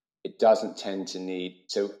 It doesn't tend to need,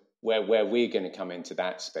 so where we're going to come into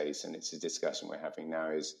that space, and it's a discussion we're having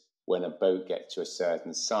now, is when a boat gets to a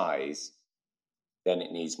certain size, then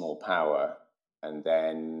it needs more power. And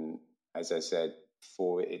then, as I said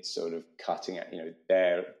before, it's sort of cutting out,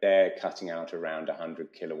 they're cutting out around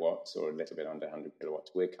 100 kilowatts or a little bit under 100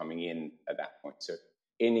 kilowatts. We're coming in at that point. So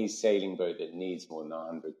any sailing boat that needs more than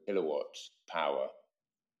 100 kilowatts power,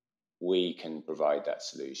 we can provide that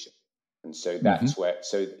solution. And so that's where,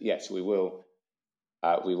 so yes, we will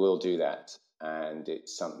do that. And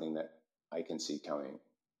it's something that I can see coming.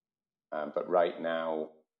 But right now,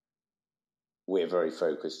 we're very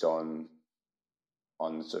focused on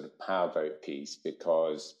the sort of powerboat piece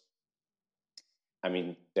because, I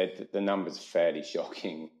mean, the numbers are fairly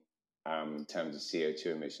shocking in terms of CO2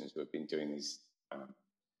 emissions. We've been doing these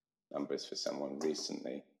numbers for someone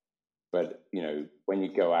recently. But, when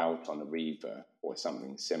you go out on a Reaver or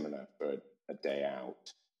something similar for a day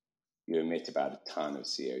out, you emit about a ton of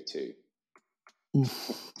CO2,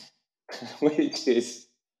 which is,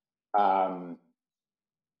 and,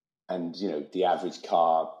 the average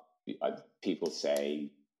car, people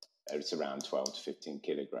say it's around 12 to 15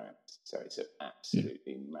 kilograms. So it's an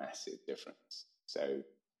absolutely massive difference. So,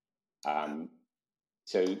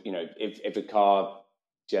 if a car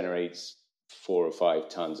generates 4 or 5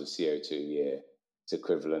 tons of CO2 a year, it's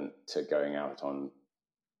equivalent to going out on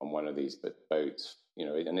one of these boats,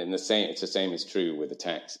 and it's the same is true with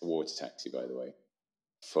a water taxi, by the way,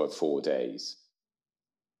 for 4 days.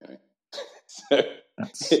 So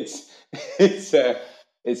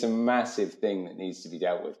it's a massive thing that needs to be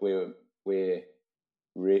dealt with.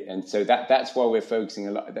 And so that's why we're focusing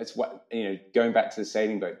a lot. That's what, going back to the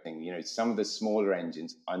sailing boat thing, some of the smaller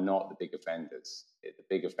engines are not the big offenders. The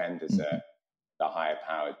big offenders are the higher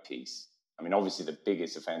powered piece. I mean, obviously the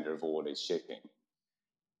biggest offender of all is shipping,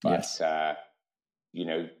 but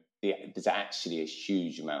there's actually a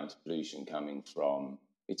huge amount of pollution coming from.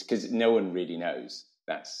 It's because no one really knows.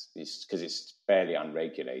 It's because it's fairly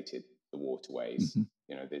unregulated, the waterways.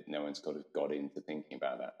 No one's got into thinking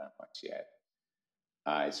about that much yet.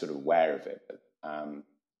 It's sort of aware of it,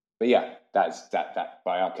 but yeah, that's that.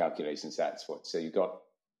 By our calculations, that's what. So you've got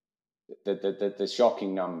the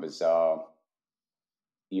shocking numbers are,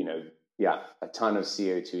 a ton of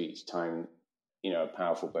CO2 each time, a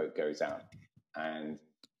powerful boat goes out, and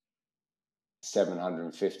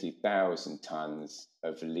 750,000 tons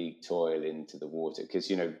of leaked oil into the water. Because,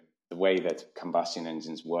 the way that combustion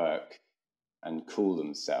engines work and cool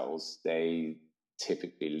themselves, they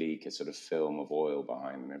typically leak a sort of film of oil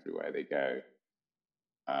behind them everywhere they go.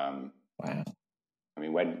 Wow. I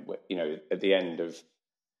mean, when at the end of,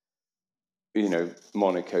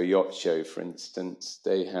 Monaco Yacht Show, for instance,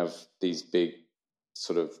 they have these big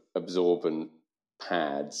sort of absorbent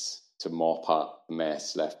pads to mop up the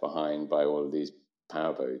mess left behind by all of these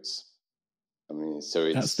powerboats. I mean,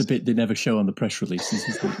 so that's the bit they never show on the press releases,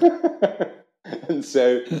 isn't it? And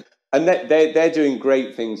so, and they're doing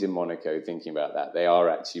great things in Monaco, thinking about that. They are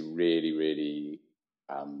actually really, really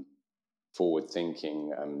forward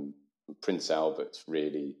thinking. Prince Albert's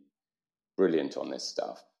really brilliant on this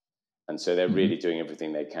stuff. And so they're really doing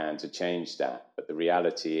everything they can to change that. But the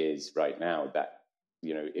reality is right now that,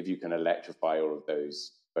 if you can electrify all of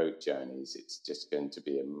those boat journeys, it's just going to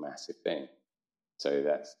be a massive thing. So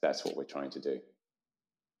that's what we're trying to do.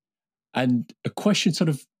 And a question sort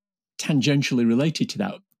of tangentially related to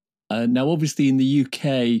that. Now, obviously, in the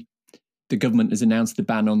UK, the government has announced the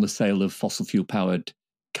ban on the sale of fossil fuel powered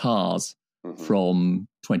cars from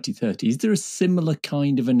 2030. Is there a similar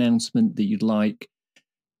kind of announcement that you'd like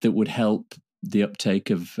that would help the uptake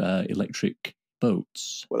of electric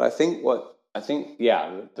boats? Well, the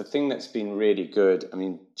thing that's been really good, I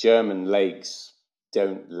mean, German lakes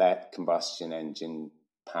don't let combustion engine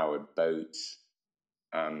powered boats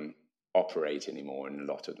operate anymore in a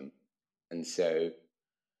lot of them. And so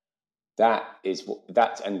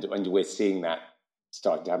and we're seeing that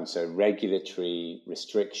starting to happen. So regulatory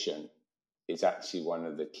restriction is actually one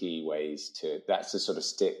of the key ways that's the sort of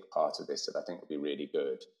stick part of this that I think would be really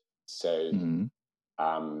good. So,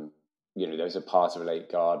 there's a part of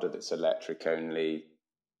Lake Garda that's electric only.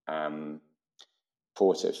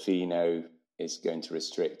 Portofino is going to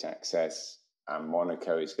restrict access.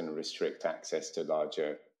 Monaco is going to restrict access to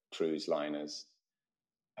larger cruise liners,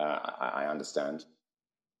 I understand.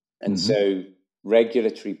 And so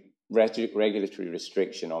regulatory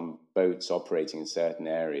restriction on boats operating in certain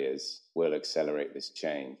areas will accelerate this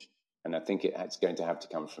change. And I think it's going to have to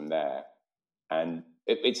come from there. And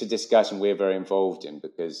it's a discussion we're very involved in,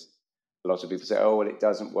 because a lot of people say, oh, well, it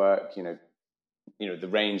doesn't work. The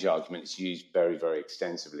range argument is used very, very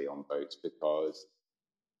extensively on boats because,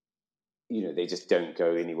 they just don't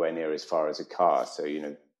go anywhere near as far as a car. So,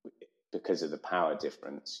 because of the power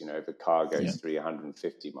difference, if a car goes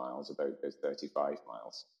 350 miles, a boat goes 35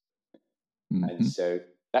 miles. And so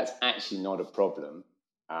that's actually not a problem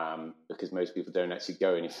because most people don't actually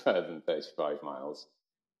go any further than 35 miles.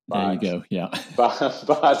 There you go, yeah. But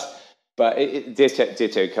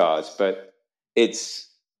ditto cars. But it's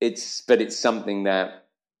something that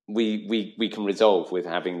we can resolve with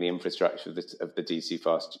having the infrastructure of the DC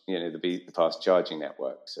fast, the fast charging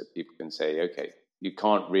network. So people can say, okay, you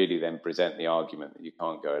can't really then present the argument that you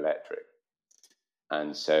can't go electric.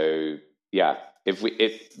 And so, if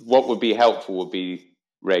what would be helpful would be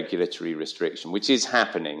regulatory restriction, which is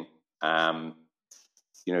happening.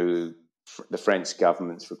 The French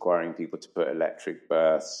government's requiring people to put electric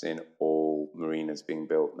berths in all marinas being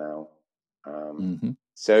built now.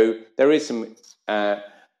 So there is some, but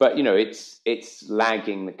it's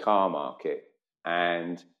lagging the car market,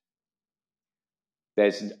 and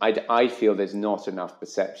I feel there's not enough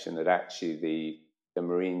perception that actually the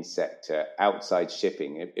marine sector outside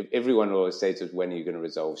shipping. If everyone always says to us, when are you going to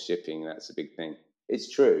resolve shipping? That's a big thing. It's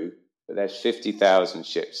true, but there's 50,000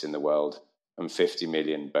 ships in the world and 50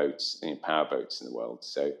 million boats, power boats in the world.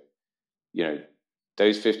 So,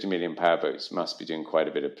 those 50 million power boats must be doing quite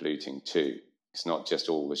a bit of polluting too. It's not just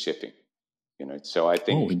all the shipping, So I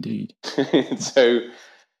think. Oh, indeed.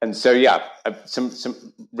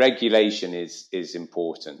 Some regulation is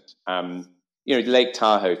important. Lake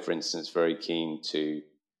Tahoe, for instance, very keen to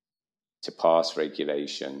pass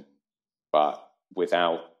regulation, but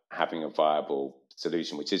without having a viable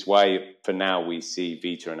solution, which is why for now we see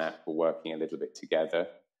Vita and Apple working a little bit together.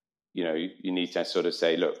 You need to sort of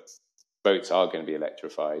say, look, boats are going to be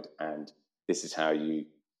electrified, and this is how you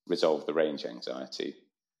resolve the range anxiety.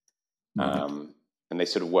 And they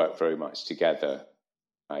sort of work very much together.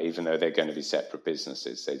 Even though they're going to be separate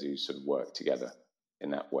businesses, they do sort of work together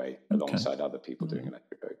in that way alongside other people doing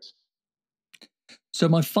electric boats. So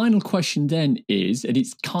my final question then is, and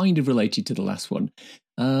it's kind of related to the last one,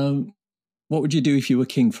 what would you do if you were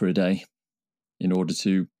king for a day in order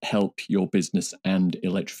to help your business and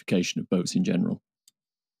electrification of boats in general?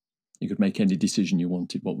 You could make any decision you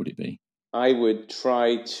wanted. What would it be? I would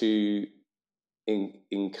try to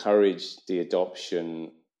encourage the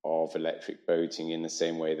adoption of electric boating in the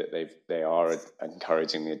same way that they are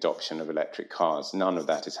encouraging the adoption of electric cars. None of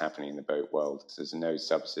that is happening in the boat world. There's no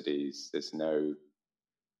subsidies. There's no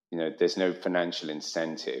financial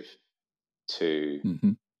incentive to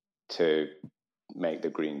make the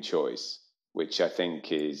green choice, which I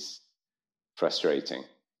think is frustrating,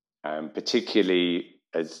 particularly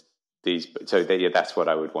as these. So that's what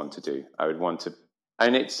I would want to do. I would want to,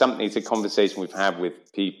 and it's a conversation we've had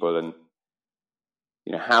with people, and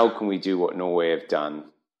how can we do what Norway have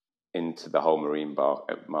done into the whole marine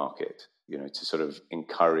market, to sort of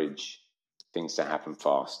encourage things to happen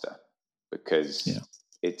faster, because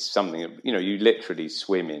it's something that, you literally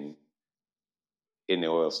swim in the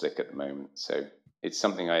oil slick at the moment. So it's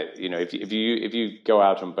something if you go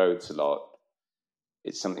out on boats a lot,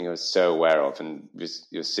 it's something you're so aware of, and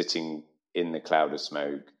you're sitting in the cloud of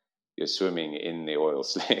smoke, you're swimming in the oil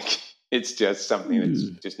slick. It's just something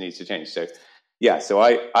that just needs to change. So, so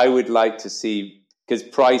I would like to see, because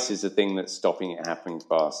price is the thing that's stopping it happening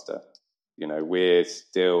faster. We're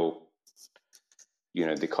still,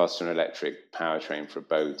 the cost of an electric powertrain for a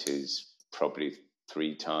boat is probably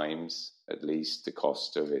 3 times at least the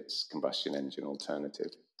cost of its combustion engine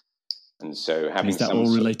alternative. And so having is that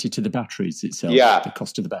all related to the batteries itself? Yeah. The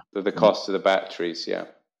cost of the batteries. The cost of the batteries, yeah.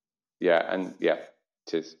 Yeah, and yeah,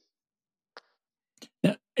 it is.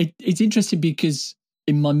 Now, it's interesting because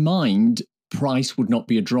in my mind, price would not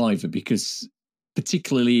be a driver, because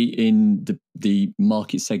particularly in the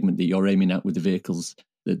market segment that you're aiming at with the vehicles,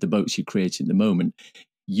 the boats you're creating at the moment,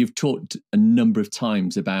 you've talked a number of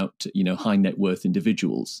times about, high net worth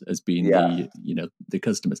individuals as being the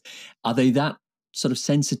customers. Are they that sort of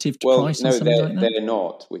sensitive to price on something like that? They're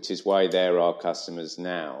not, which is why they're our customers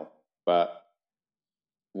now. But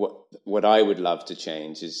what I would love to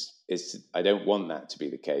change is I don't want that to be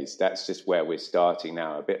the case. That's just where we're starting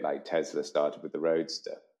now, a bit like Tesla started with the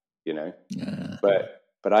Roadster, Yeah.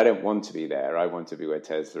 But I don't want to be there. I want to be where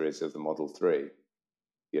Tesla is of the Model 3,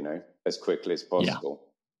 as quickly as possible. Yeah.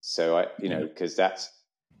 So because that's,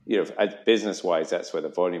 business-wise, that's where the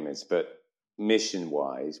volume is. But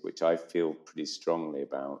mission-wise, which I feel pretty strongly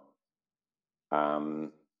about,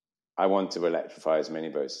 I want to electrify as many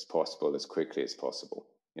boats as possible, as quickly as possible.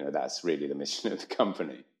 That's really the mission of the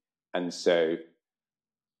company. And so,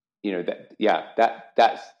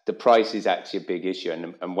 that's the price is actually a big issue.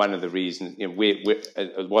 And one of the reasons,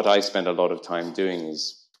 what I spend a lot of time doing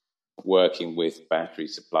is working with battery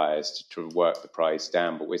suppliers to work the price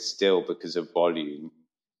down. But we're still, because of volume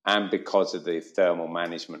and because of the thermal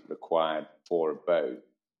management required for a boat,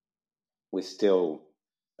 we're still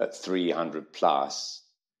at 300 plus,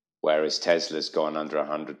 whereas Tesla's gone under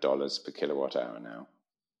 $100 per kilowatt hour now.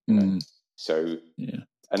 So,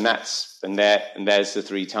 and there's the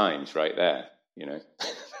 3 times right there.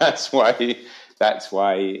 That's why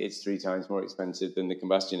it's 3 times more expensive than the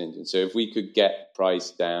combustion engine. So if we could get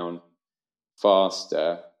price down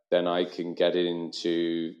faster, then I can get it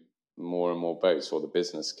into more and more boats, or the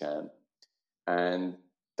business can, and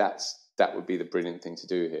that would be the brilliant thing to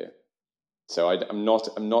do here. So I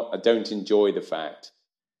don't enjoy the fact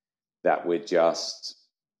that we're just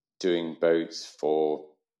doing boats for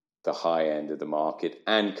the high end of the market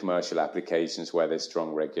and commercial applications where there's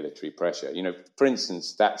strong regulatory pressure. For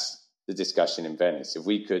instance, that's the discussion in Venice. If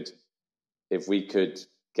we could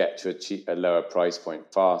get to a lower price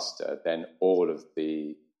point faster, then all of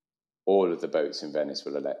the boats in Venice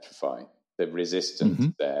will electrify. The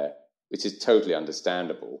resistance there, which is totally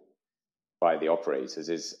understandable by the operators,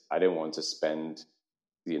 is I don't want to spend,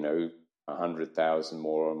 $100,000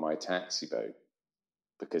 more on my taxi boat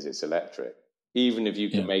because it's electric. Even if you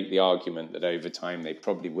can make the argument that over time they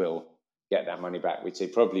probably will get that money back, which they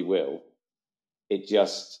probably will, it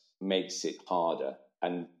just makes it harder.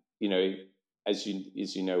 And, as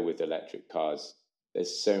you know, with electric cars,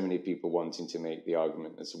 there's so many people wanting to make the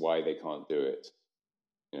argument as to why they can't do it.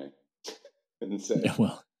 And so,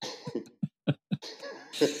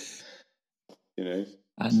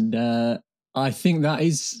 And I think that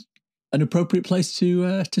is an appropriate place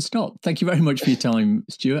to stop. Thank you very much for your time,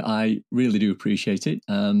 Stuart. I really do appreciate it.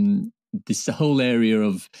 This whole area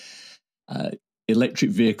of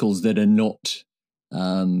electric vehicles that are not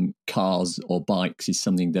cars or bikes is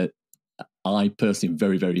something that I personally am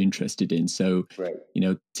very, very interested in. So,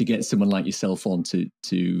 to get someone like yourself on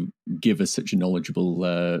to give us such a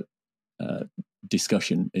knowledgeable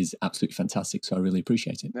discussion is absolutely fantastic. So I really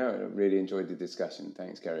appreciate it. No, I really enjoyed the discussion.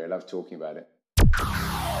 Thanks, Gary. I love talking about it.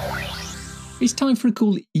 It's time for a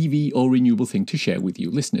cool EV or renewable thing to share with you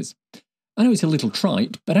listeners. I know it's a little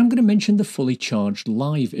trite, but I'm going to mention the Fully Charged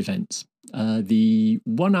Live events. The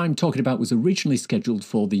one I'm talking about was originally scheduled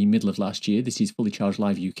for the middle of last year. This is Fully Charged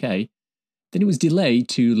Live UK. Then it was delayed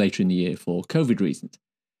to later in the year for COVID reasons.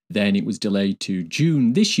 Then it was delayed to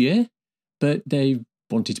June this year, but they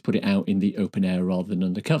wanted to put it out in the open air rather than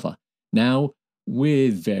undercover. Now,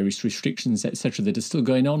 with various restrictions, etc., that are still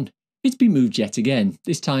going on, it's been moved yet again.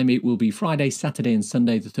 This time it will be Friday, Saturday and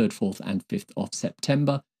Sunday, the 3rd, 4th and 5th of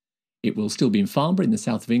September. It will still be in Farnborough in the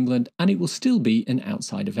south of England, and it will still be an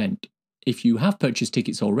outside event. If you have purchased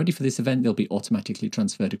tickets already for this event, they'll be automatically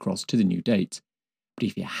transferred across to the new date. But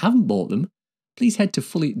if you haven't bought them, please head to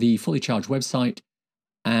the Fully Charged website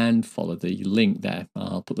and follow the link there.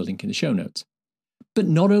 I'll put the link in the show notes. But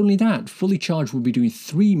not only that, Fully Charged will be doing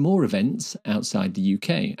 3 more events outside the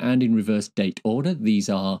UK and in reverse date order. These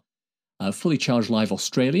are Fully Charged Live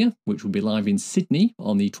Australia, which will be live in Sydney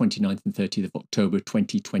on the 29th and 30th of October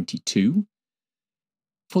 2022.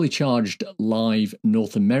 Fully Charged Live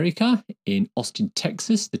North America in Austin,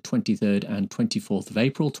 Texas, the 23rd and 24th of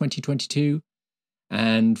April 2022.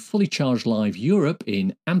 and Fully Charged Live Europe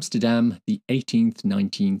in Amsterdam the 18th,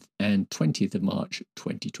 19th and 20th of March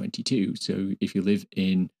 2022. So if you live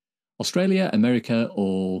in Australia, America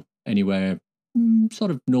or anywhere sort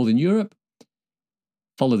of Northern Europe,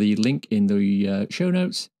 follow the link in the show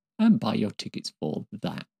notes and buy your tickets for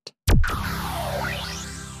that.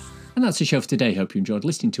 And that's the show for today. Hope you enjoyed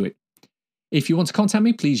listening to it. If you want to contact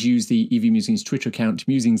me, please use the EV Musings Twitter account,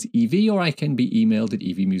 MusingsEV, or I can be emailed at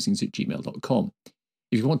evmusings@gmail.com.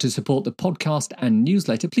 If you want to support the podcast and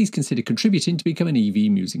newsletter, please consider contributing to become an EV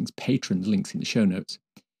Musings patron. The link's in the show notes.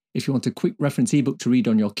 If you want a quick reference ebook to read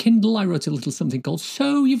on your Kindle, I wrote a little something called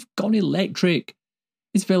So You've Gone Electric.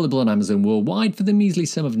 It's available on Amazon worldwide for the measly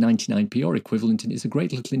sum of 99p or equivalent, and it's a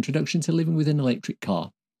great little introduction to living with an electric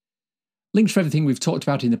car. Links for everything we've talked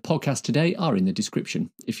about in the podcast today are in the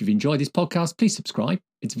description. If you've enjoyed this podcast, please subscribe.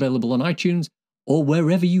 It's available on iTunes or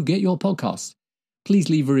wherever you get your podcasts. Please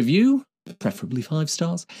leave a review, preferably 5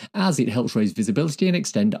 stars, as it helps raise visibility and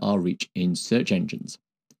extend our reach in search engines.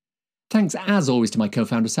 Thanks, as always, to my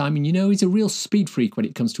co-founder Simon. You know, he's a real speed freak when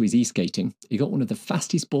it comes to his e-skating. He got one of the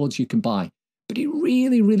fastest boards you can buy, but he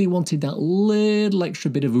really, really wanted that little extra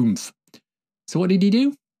bit of oomph. So what did he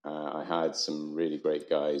do? I hired some really great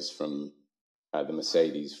guys from the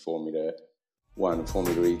Mercedes Formula 1 and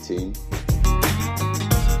Formula E team.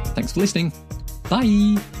 Thanks for listening.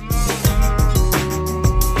 Bye.